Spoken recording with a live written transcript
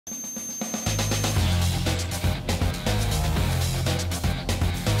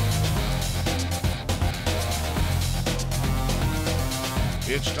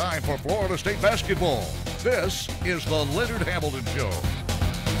It's time for Florida State basketball. This is the Leonard Hamilton Show.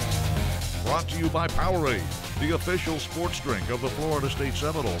 Brought to you by Powerade, the official sports drink of the Florida State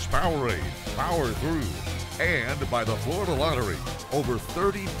Seminoles. Powerade, power through. And by the Florida Lottery, over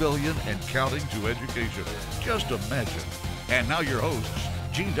 $30 billion and counting to education. Just imagine. And now your hosts,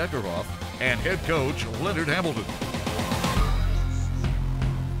 Gene Deckerhoff and head coach Leonard Hamilton.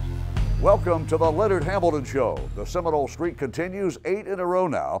 Welcome to the Leonard Hamilton Show. The Seminole streak continues 8 in a row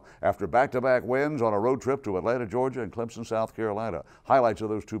now after back-to-back wins on a road trip to Atlanta, Georgia and Clemson, South Carolina. Highlights of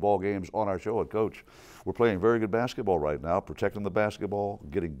those two ball games on our show. And Coach, we're playing very good basketball right now, protecting the basketball,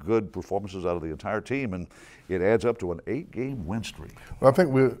 getting good performances out of the entire team, and it adds up to an 8-game win streak. Well, I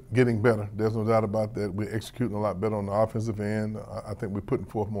think we're getting better. There's no doubt about that. We're executing a lot better on the offensive end. I think we're putting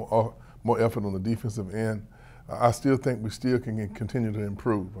forth more effort on the defensive end. I still think we still can continue to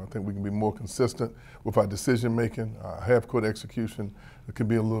improve. I think we can be more consistent with our decision making. Half-court execution can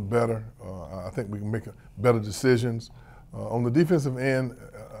be a little better. I think we can make better decisions. On the defensive end,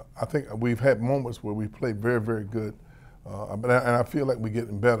 I think we've had moments where we played very, very good. And I feel like we're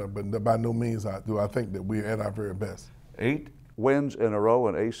getting better, but by no means do I think that we're at our very best. 8 wins in a row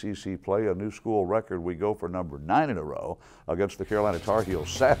in ACC play, a new school record. We go for number 9 in a row against the Carolina Tar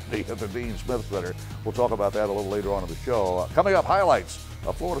Heels Saturday at the Dean Smith Center. We'll talk about that a little later on in the show. Coming up, highlights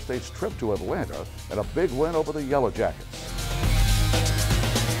of Florida State's trip to Atlanta and a big win over the Yellow Jackets.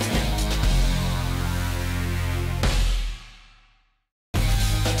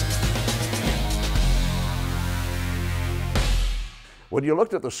 When you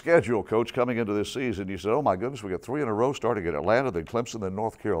looked at the schedule, Coach, coming into this season, you said, oh my goodness, we got 3 in a row starting at Atlanta, then Clemson, then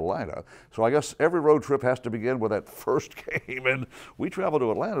North Carolina. So I guess every road trip has to begin with that first game, and we traveled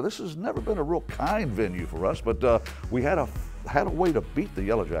to Atlanta. This has never been a real kind venue for us, but we had a way to beat the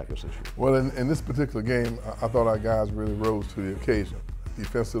Yellow Jackets this year. Well, in this particular game, I thought our guys really rose to the occasion.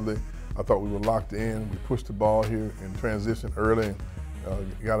 Defensively, I thought we were locked in. We pushed the ball here in transition early,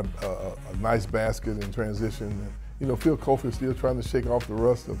 and got a nice basket in transition. And, you know, Phil Kofi is still trying to shake off the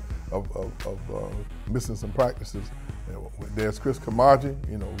rust of missing some practices. There's Chris Kamaji,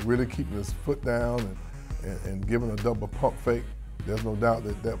 you know, really keeping his foot down and giving a double pump fake. There's no doubt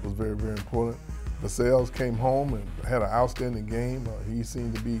that was very, very important. Vassell came home and had an outstanding game. He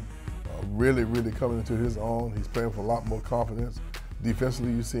seemed to be really, really coming into his own. He's playing with a lot more confidence.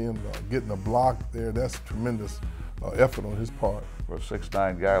 Defensively, you see him getting a block there. That's tremendous effort on his part. For a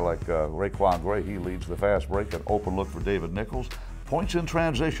 6'9" guy like Raekwon Gray, he leads the fast break, an open look for David Nichols. Points in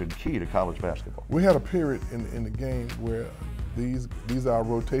transition, key to college basketball. We had a period in the game where these are our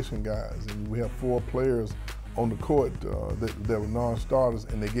rotation guys, and we have 4 players on the court that were non-starters,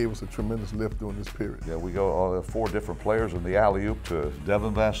 and they gave us a tremendous lift during this period. Yeah, we go 4 different players in the alley-oop to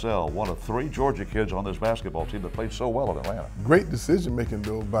Devin Vassell, one of 3 Georgia kids on this basketball team that played so well in Atlanta. Great decision-making,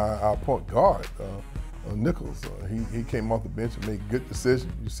 though, by our point guard, Nichols. He came off the bench and made good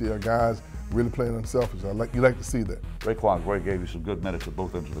decisions. You see our guys really playing unselfish. You like to see that. Raekwon Gray gave you some good minutes at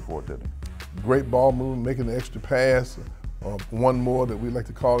both ends of the court, didn't he? Great ball movement, making the extra pass, one more that we like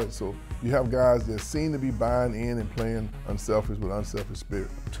to call it. So you have guys that seem to be buying in and playing unselfish with unselfish spirit.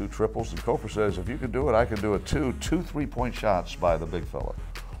 2 triples, and Kofer says, if you can do it, I can do it too. 2 3-point shots by the big fella.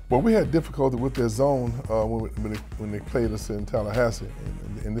 Well, we had difficulty with their zone when they played us in Tallahassee.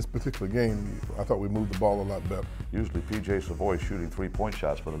 In this particular game, I thought we moved the ball a lot better. Usually P.J. Savoy shooting 3-point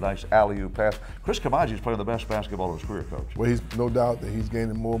shots, but a nice alley-oop pass. Chris Kamaji is playing the best basketball of his career, Coach. Well, he's no doubt that he's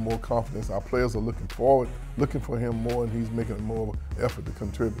gaining more and more confidence. Our players are looking forward, looking for him more, and he's making more of an effort to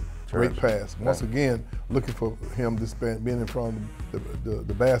contribute. Great pass. Once again, looking for him being in front of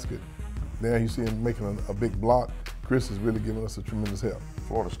the basket. Now you see him making a big block. Chris is really giving us a tremendous help.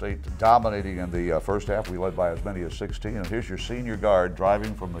 Florida State dominating in the first half. We led by as many as 16. And here's your senior guard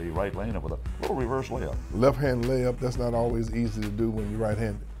driving from the right lane with a little reverse layup. Left-hand layup, that's not always easy to do when you're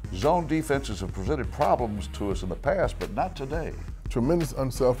right-handed. Zone defenses have presented problems to us in the past, but not today. Tremendous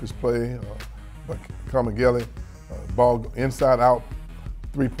unselfish play by Kamageli. Ball inside out,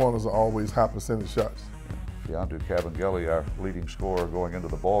 3-pointers are always high percentage shots. Fiondu Kabengele, our leading scorer going into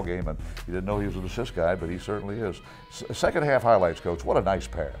the ball game, and you didn't know he was an assist guy, but he certainly is. Second half highlights, Coach. What a nice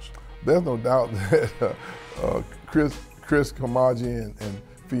pass. There's no doubt that Chris Kamaji and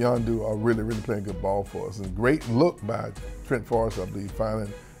Fiondu are really, really playing good ball for us. And a great look by Trent Forrest, I believe,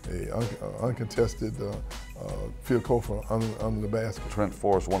 finding a uncontested field goal from under the basket. Trent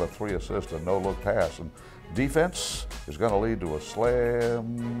Forrest, 1 of 3 assists, a no-look pass. And defense is going to lead to a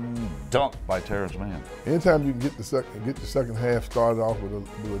slam dunk by Terrence Mann. Anytime you can get the second half started off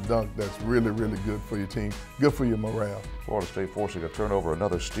with a dunk, that's really, really good for your team, good for your morale. Florida State forcing a turnover,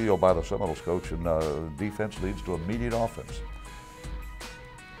 another steal by the Seminoles, Coach, and defense leads to immediate offense.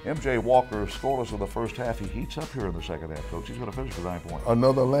 MJ Walker scoreless in the first half. He heats up here in the second half, Coach. He's going to finish with 9 points.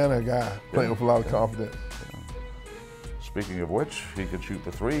 Another Atlanta guy playing with a lot of confidence. Speaking of which, he can shoot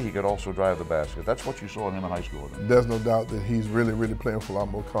the three. He can also drive the basket. That's what you saw in him in high school. There's no doubt that he's really playing with a lot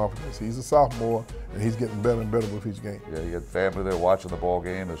more confidence. He's a sophomore, and he's getting better and better with each game. Yeah, he had family there watching the ball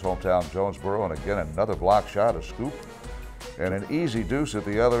game, his hometown Jonesboro, and again, another block shot, a scoop, and an easy deuce at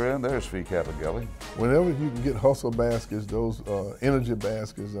the other end. There's Fee Cabangelli. Whenever you can get hustle baskets, those energy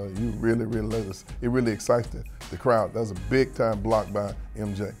baskets, you really let us. It really excites the crowd. That's a big-time block by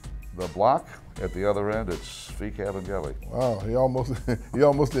MJ. The block at the other end, it's Fee Cabangelli. Wow, he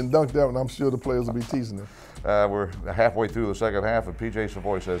almost didn't dunk that one. I'm sure the players will be teasing him. We're halfway through the second half, and PJ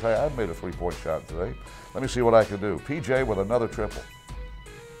Savoy says, hey, I've made a three-point shot today. Let me see what I can do. PJ with another triple.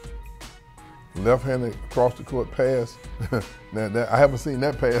 Left-handed across the court pass. Now, I haven't seen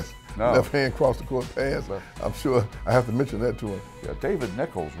that pass. No. Left hand across the court pass. I'm sure I have to mention that to him. Yeah, David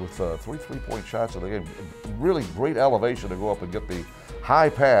Nichols with three-point shots in the game. Really great elevation to go up and get the high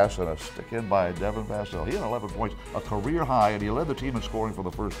pass and a stick in by Devin Bassell. He had 11 points, a career high, and he led the team in scoring for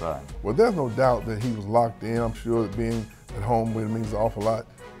the first time. Well, there's no doubt that he was locked in. I'm sure that being at home with him means an awful lot.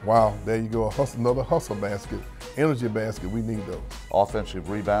 Wow, there you go, another hustle basket, energy basket. We need those.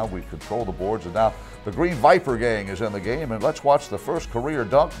 Offensive rebound, we control the boards, and now the Green Viper gang is in the game, and let's watch the first career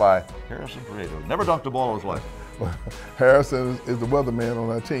dunk by Harrison Prieto. Never dunked a ball in his life. Harrison is the weatherman on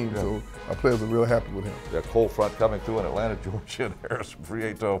our team, so our players are real happy with him. The cold front coming through in Atlanta, Georgia, and Harrison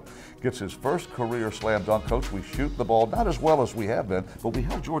Prieto gets his first career slam dunk. Coach, we shoot the ball not as well as we have been, but we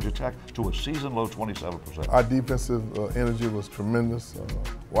held Georgia Tech to a season-low 27%. Our defensive energy was tremendous.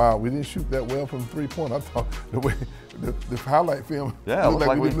 Wow, we didn't shoot that well from three-point. I thought the highlight film looked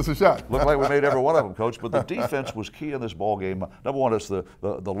like we didn't miss a shot. Looked like we made every one of them, Coach, but the defense was key in this ball game. Number one, it's the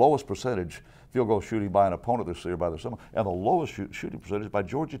lowest percentage field goal shooting by an opponent this year by the Seminoles, and the lowest shooting percentage by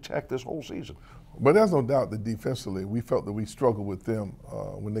Georgia Tech this whole season. But there's no doubt that defensively, we felt that we struggled with them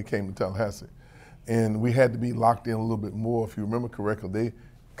when they came to Tallahassee. And we had to be locked in a little bit more. If you remember correctly, they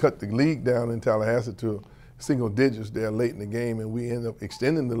cut the lead down in Tallahassee to single digits there late in the game, and we ended up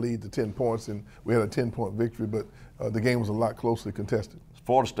extending the lead to 10 points, and we had a 10-point victory, but the game was a lot closely contested.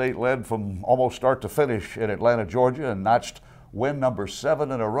 Florida State led from almost start to finish in Atlanta, Georgia, and notched win number 7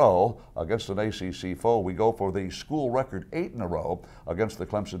 in a row against an ACC foe. We go for the school record 8 in a row against the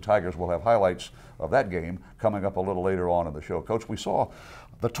Clemson Tigers. We'll have highlights of that game coming up a little later on in the show. Coach, we saw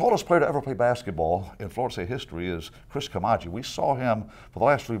the tallest player to ever play basketball in Florida State history is Chris Kamaji. We saw him for the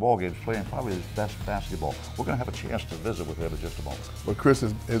last 3 ball games playing probably his best basketball. We're going to have a chance to visit with him in just a moment. But Chris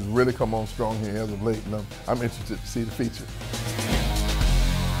has really come on strong here as of late, and I'm interested to see the feature.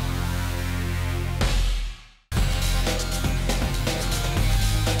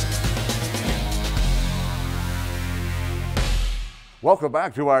 Welcome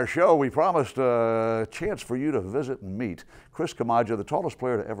back to our show. We promised a chance for you to visit and meet Chris Kamaja, the tallest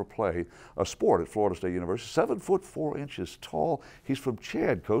player to ever play a sport at Florida State University. 7 foot 4 inches tall. He's from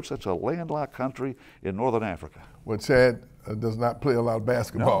Chad, Coach. That's a landlocked country in northern Africa. Well, Chad does not play a lot of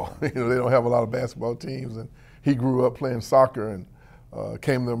basketball. No. They don't have a lot of basketball teams, and he grew up playing soccer and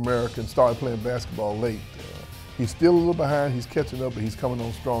came to America and started playing basketball late. He's still a little behind. He's catching up, but he's coming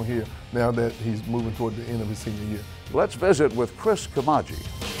on strong here now that he's moving toward the end of his senior year. Let's visit with Chris Kamaji.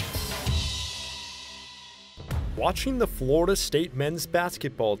 Watching the Florida State men's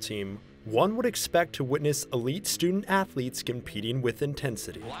basketball team, one would expect to witness elite student athletes competing with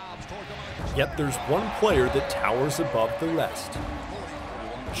intensity. Yet there's one player that towers above the rest.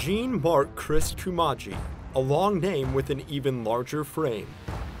 Jean-Marc Chris Kamaji, a long name with an even larger frame.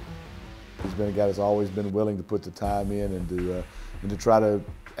 He's been a guy that's always been willing to put the time in and to try to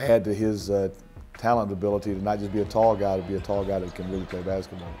add to his talent and ability to not just be a tall guy, to be a tall guy that can really play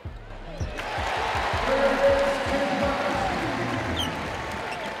basketball.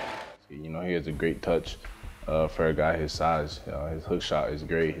 You know, he has a great touch for a guy his size. His hook shot is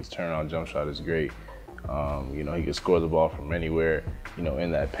great. His turnaround jump shot is great. You know, he can score the ball from anywhere, you know,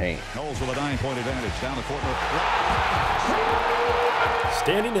 in that paint. Knowles with a 9-point advantage down the court.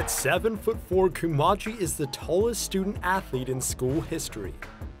 Standing at 7 foot 4, Kamaji is the tallest student athlete in school history.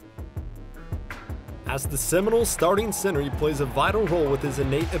 As the Seminoles starting center, he plays a vital role with his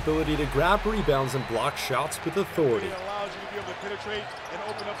innate ability to grab rebounds and block shots with authority. It allows you to be able to penetrate and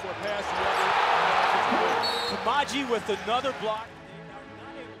open up for a pass. Kamaji with another block.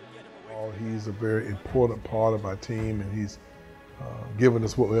 He's a very important part of our team, and he's giving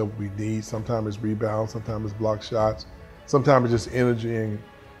us whatever we need. Sometimes it's rebounds, sometimes it's block shots, sometimes it's just energy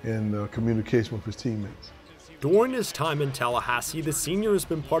and communication with his teammates. During his time in Tallahassee, the senior has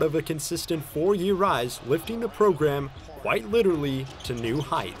been part of a consistent 4-year rise, lifting the program, quite literally, to new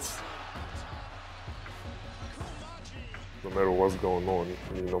heights. No matter what's going on,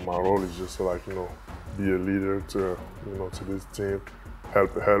 my role is just to be a leader to, to this team,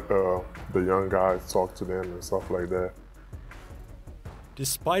 help the young guys, talk to them and stuff like that.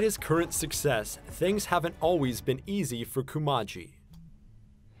 Despite his current success, things haven't always been easy for Koumadji.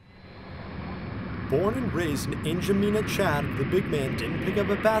 Born and raised in N'Djamena, Chad, the big man didn't pick up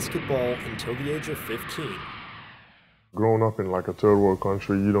a basketball until the age of 15. Growing up in a third world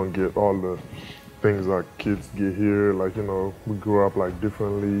country, you don't get all the things that kids get here. We grew up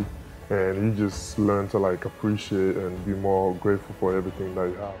differently, and you just learn to appreciate and be more grateful for everything that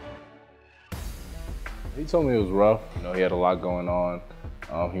you have. He told me it was rough. He had a lot going on.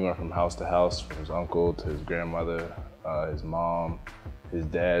 He went from house to house, from his uncle to his grandmother, his mom, his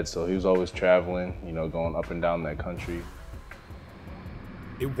dad. So he was always traveling, going up and down that country.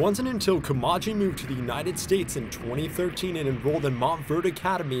 It wasn't until Koumadji moved to the United States in 2013 and enrolled in Montverde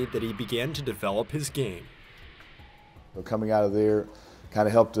Academy that he began to develop his game. Coming out of there kind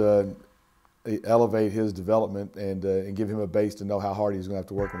of helped elevate his development and give him a base to know how hard he was going to have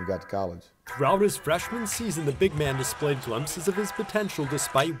to work when he got to college. Throughout his freshman season, the big man displayed glimpses of his potential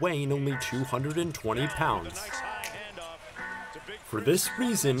despite weighing only 220 pounds. For this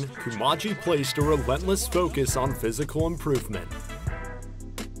reason, Koumadji placed a relentless focus on physical improvement.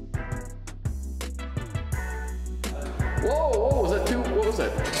 Whoa, was that what was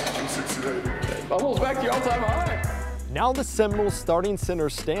that? 268. Almost back to your all-time high. Now the Seminoles starting center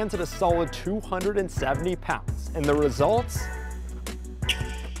stands at a solid 270 pounds, and the results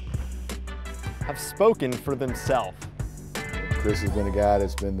have spoken for themselves. Chris has been a guy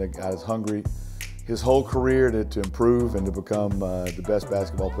that's hungry his whole career to improve and to become the best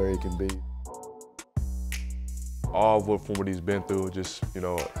basketball player he can be. All from what he's been through, just,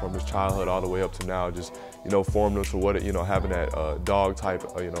 from his childhood all the way up to now, just, formed him to what, having that dog type,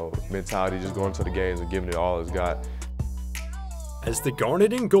 mentality, just going to the games and giving it all he's got. As the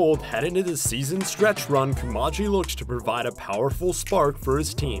Garnet and Gold head into the season stretch run, Koumadji looks to provide a powerful spark for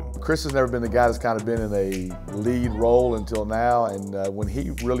his team. Chris has never been the guy that's kind of been in a lead role until now, and when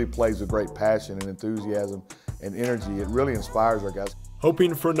he really plays with great passion and enthusiasm and energy, it really inspires our guys.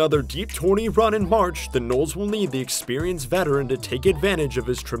 Hoping for another deep 20 run in March, the Noles will need the experienced veteran to take advantage of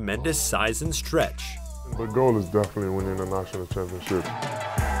his tremendous size and stretch. The goal is definitely winning the national championship.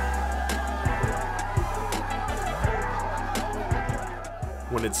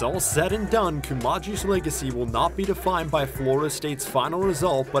 When it's all said and done, Koumadji's legacy will not be defined by Florida State's final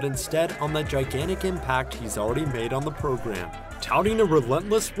result, but instead on the gigantic impact he's already made on the program. Touting a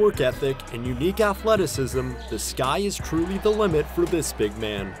relentless work ethic and unique athleticism, the sky is truly the limit for this big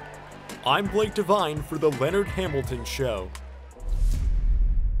man. I'm Blake Devine for the Leonard Hamilton Show.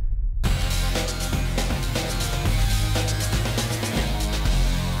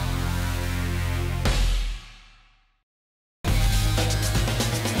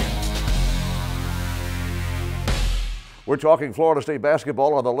 We're talking Florida State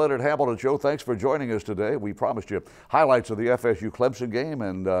basketball on the Leonard Hamilton Show. Thanks for joining us today. We promised you highlights of the FSU-Clemson game.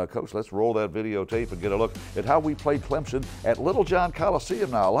 And, Coach, let's roll that videotape and get a look at how we played Clemson at Little John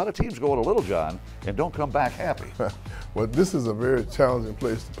Coliseum now. A lot of teams go to Little John and don't come back happy. Well, this is a very challenging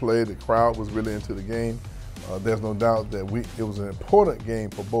place to play. The crowd was really into the game. There's no doubt that it was an important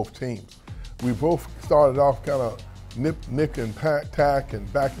game for both teams. We both started off kind of nick and tack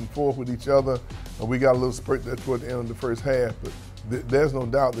and back and forth with each other. We got a little spurt there toward the end of the first half, but there's no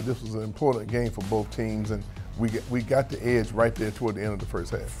doubt that this was an important game for both teams, and we got the edge right there toward the end of the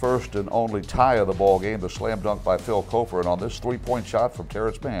first half. First and only tie of the ball game, the slam dunk by Phil Kofer, and on this three-point shot from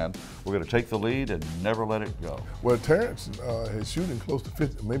Terrence Mann, we're going to take the lead and never let it go. Well, Terrence is shooting close to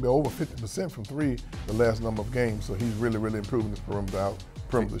 50, maybe over 50% from three the last number of games, so he's really improving his perimeter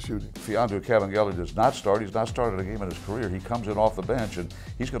shooting. Fiondu Cavangeli does not start. He's not started a game in his career. He comes in off the bench, and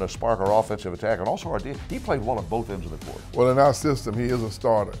he's going to spark our offensive attack. And also, he played well on both ends of the court. Well, in our system, he is a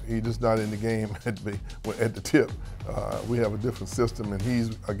starter. He's just not in the game at the tip. We have a different system, and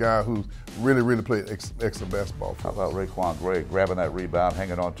he's a guy who's really played excellent basketball for us. How about Raekwon Gray grabbing that rebound,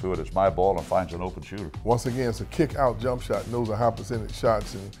 hanging on to it? It's my ball, and finds an open shooter. Once again, it's a kick-out jump shot. Those are high percentage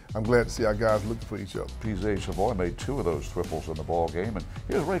shots, and I'm glad to see our guys looking for each other. P.J. Savoy made 2 of those triples in the ball game, and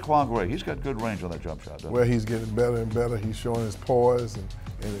Here's Raekwon Gray. He's got good range on that jump shot, doesn't he? Well, he's getting better and better. He's showing his poise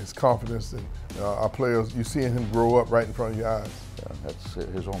and his confidence. And our players, you're seeing him grow up right in front of your eyes. Yeah, that's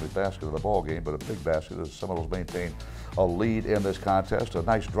his only basket of the ball game, but a big basket as the Seminoles maintain a lead in this contest. A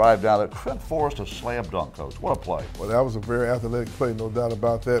nice drive down there. Trent Forrest, a slam dunk, Coach. What a play. Well, that was a very athletic play, no doubt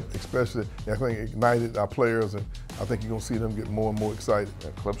about that, especially I think it ignited our players, and I think you're going to see them get more and more excited. Yeah,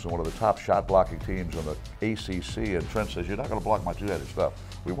 Clemson, one of the top shot blocking teams in the ACC, and Trent says, you're not going to block my two-headed stuff.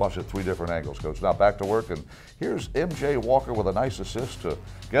 We watched it 3 different angles, Coach. Now back to work, and here's MJ Walker with a nice assist to,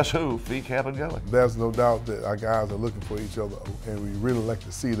 guess who, Fee Cabangeli. There's no doubt that our guys are looking for each other, and we really like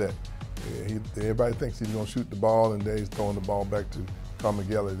to see that. Everybody thinks he's going to shoot the ball, and he's throwing the ball back to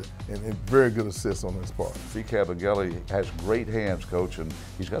Cabangeli, and very good assist on his part. Fee Cabangeli has great hands, Coach, and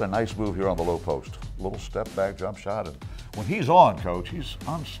he's got a nice move here on the low post. Little step back jump shot, and when he's on, Coach, he's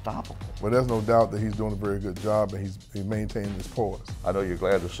unstoppable. Well, there's no doubt that he's doing a very good job, and he's maintaining his poise. I know you're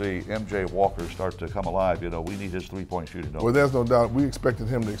glad to see MJ Walker start to come alive. You know, we need his three-point shooting. Well, there's no doubt. We expected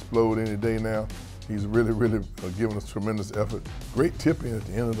him to explode any day now. He's really giving us tremendous effort. Great tip-in at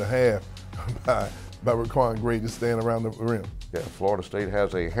the end of the half by Raekwon Gray just staying around the rim. Yeah, Florida State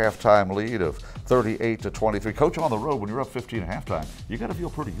has a halftime lead of 38-23. Coach, on the road, when you're up 15 at halftime, you got to feel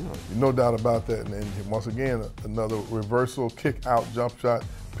pretty good. No doubt about that. And once again, another reversal kick-out jump shot,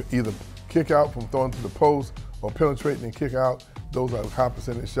 either kick out from throwing to the post or penetrating and kick out. Those are high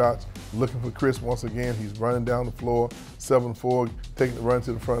percentage shots. Looking for Chris once again. He's running down the floor, 7'4", taking the run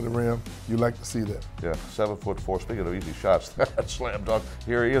to the front of the rim. You like to see that. Yeah, 7'4". Speaking of easy shots, that slam dunk.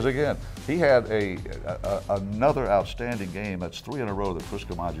 Here he is again. He had another outstanding game. That's 3 in a row that Chris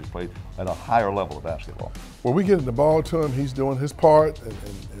Kamaji's played at a higher level of basketball. Well, we getting the ball to him. He's doing his part, and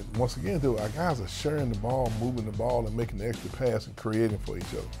once again, though, our guys are sharing the ball, moving the ball, and making the extra pass and creating for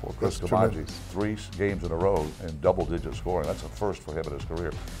each other. For Chris Kamaji, 3 games in a row in double-digit scoring. That's a first for him in his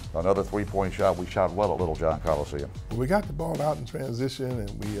career. Another 3-point shot. We shot well at Little John Coliseum. We got the ball out in transition,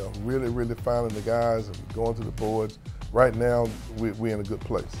 and we are really finding the guys and going to the boards. Right now, we're in a good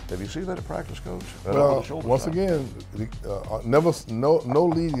place. Have you seen that at practice, Coach? Well, once again, no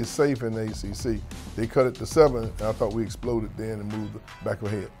lead is safe in the ACC. They cut it to 7, and I thought we exploded then and moved back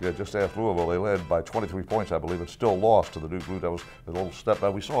ahead. Yeah, just ask Louisville. They led by 23 points, I believe. It's still lost to the Duke group. That was a little step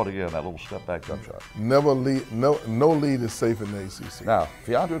back. We saw it again, that little step back jump shot. No lead is safe in the ACC. Now,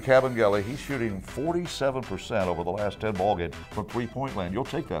 Fiandre Cabangeli, he's shooting 47% over the last 10 ball games from three-point land. You'll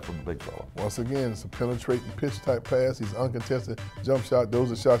take that from the big fella. Once again, it's a penetrating pitch type pass. He's uncontested jump shot.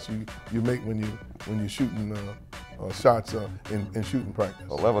 Those are shots you make when you're shooting shots in shooting practice.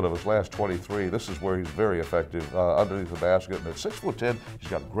 11 of his last 23. This is where he's very effective underneath the basket. And at 6'10", he's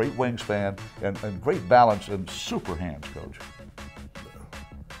got great wingspan and great balance and super hands, Coach.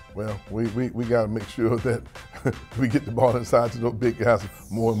 Well, we got to make sure that we get the ball inside to those big guys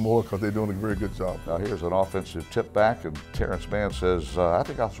more and more because they're doing a very good job. Now here's an offensive tip back, and Terrence Mann says, I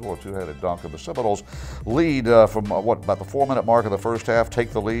think I'll throw a two-headed dunk. And the Seminoles lead from about the 4-minute mark of the first half,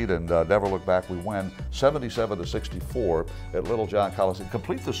 take the lead and never look back. We win 77-64 at Little John Coliseum.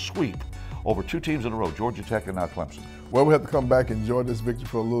 Complete the sweep over 2 teams in a row, Georgia Tech and now Clemson. Well, we have to come back and enjoy this victory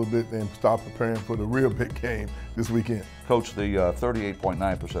for a little bit and start preparing for the real big game this weekend. Coach, the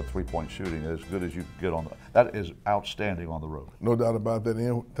 38.9% three-point shooting is as good as you can get on that is outstanding on the road. No doubt about that.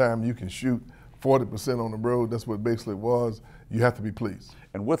 Any time you can shoot 40% on the road, that's what basically it was, you have to be pleased.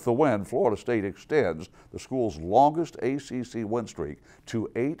 And with the win, Florida State extends the school's longest ACC win streak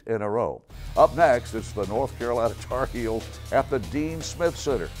to 8 in a row. Up next, it's the North Carolina Tar Heels at the Dean Smith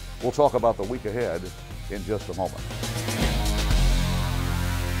Center. We'll talk about the week ahead in just a moment.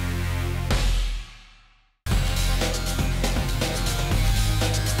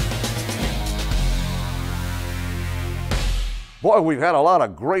 Boy, we've had a lot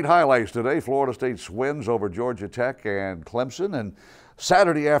of great highlights today. Florida State's wins over Georgia Tech and Clemson. And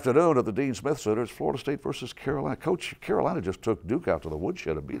Saturday afternoon at the Dean Smith Center, it's Florida State versus Carolina. Coach, Carolina just took Duke out to the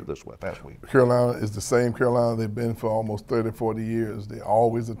woodshed and beat it this past week. Carolina is the same Carolina they've been for almost 30, 40 years. They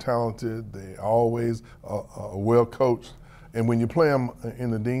always are talented. They always are well coached. And when you play them in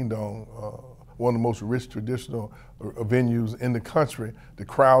the Dean Dome, one of the most rich traditional venues in the country, the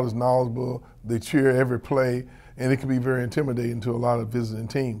crowd is knowledgeable. They cheer every play. And it can be very intimidating to a lot of visiting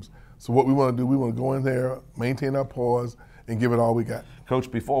teams. So what we want to do, we want to go in there, maintain our poise, and give it all we got.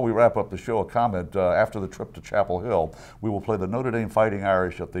 Coach, before we wrap up the show, a comment. After the trip to Chapel Hill, we will play the Notre Dame Fighting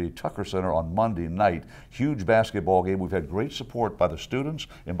Irish at the Tucker Center on Monday night. Huge basketball game. We've had great support by the students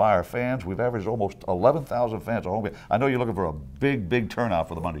and by our fans. We've averaged almost 11,000 fans at home. I know you're looking for a big turnout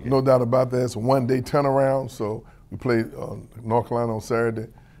for the Monday game. No doubt about that. It's a one-day turnaround. So we play North Carolina on Saturday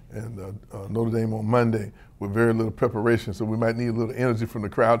and Notre Dame on Monday. with very little preparation, so we might need a little energy from the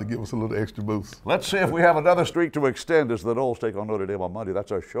crowd to give us a little extra boost. Let's see if we have another streak to extend as the Noles take on Notre Dame on Monday.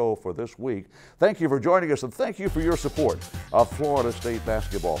 That's our show for this week. Thank you for joining us, and thank you for your support of Florida State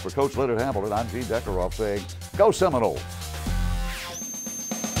basketball. For Coach Leonard Hamilton, I'm Gene Deckeroff saying, go Seminoles.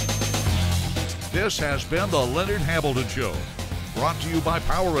 This has been the Leonard Hamilton Show, brought to you by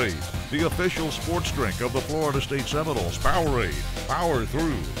Powerade, the official sports drink of the Florida State Seminoles. Powerade, power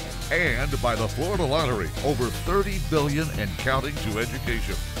through. And by the Florida Lottery, over $30 billion and counting to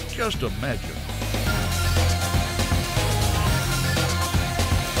education. Just imagine.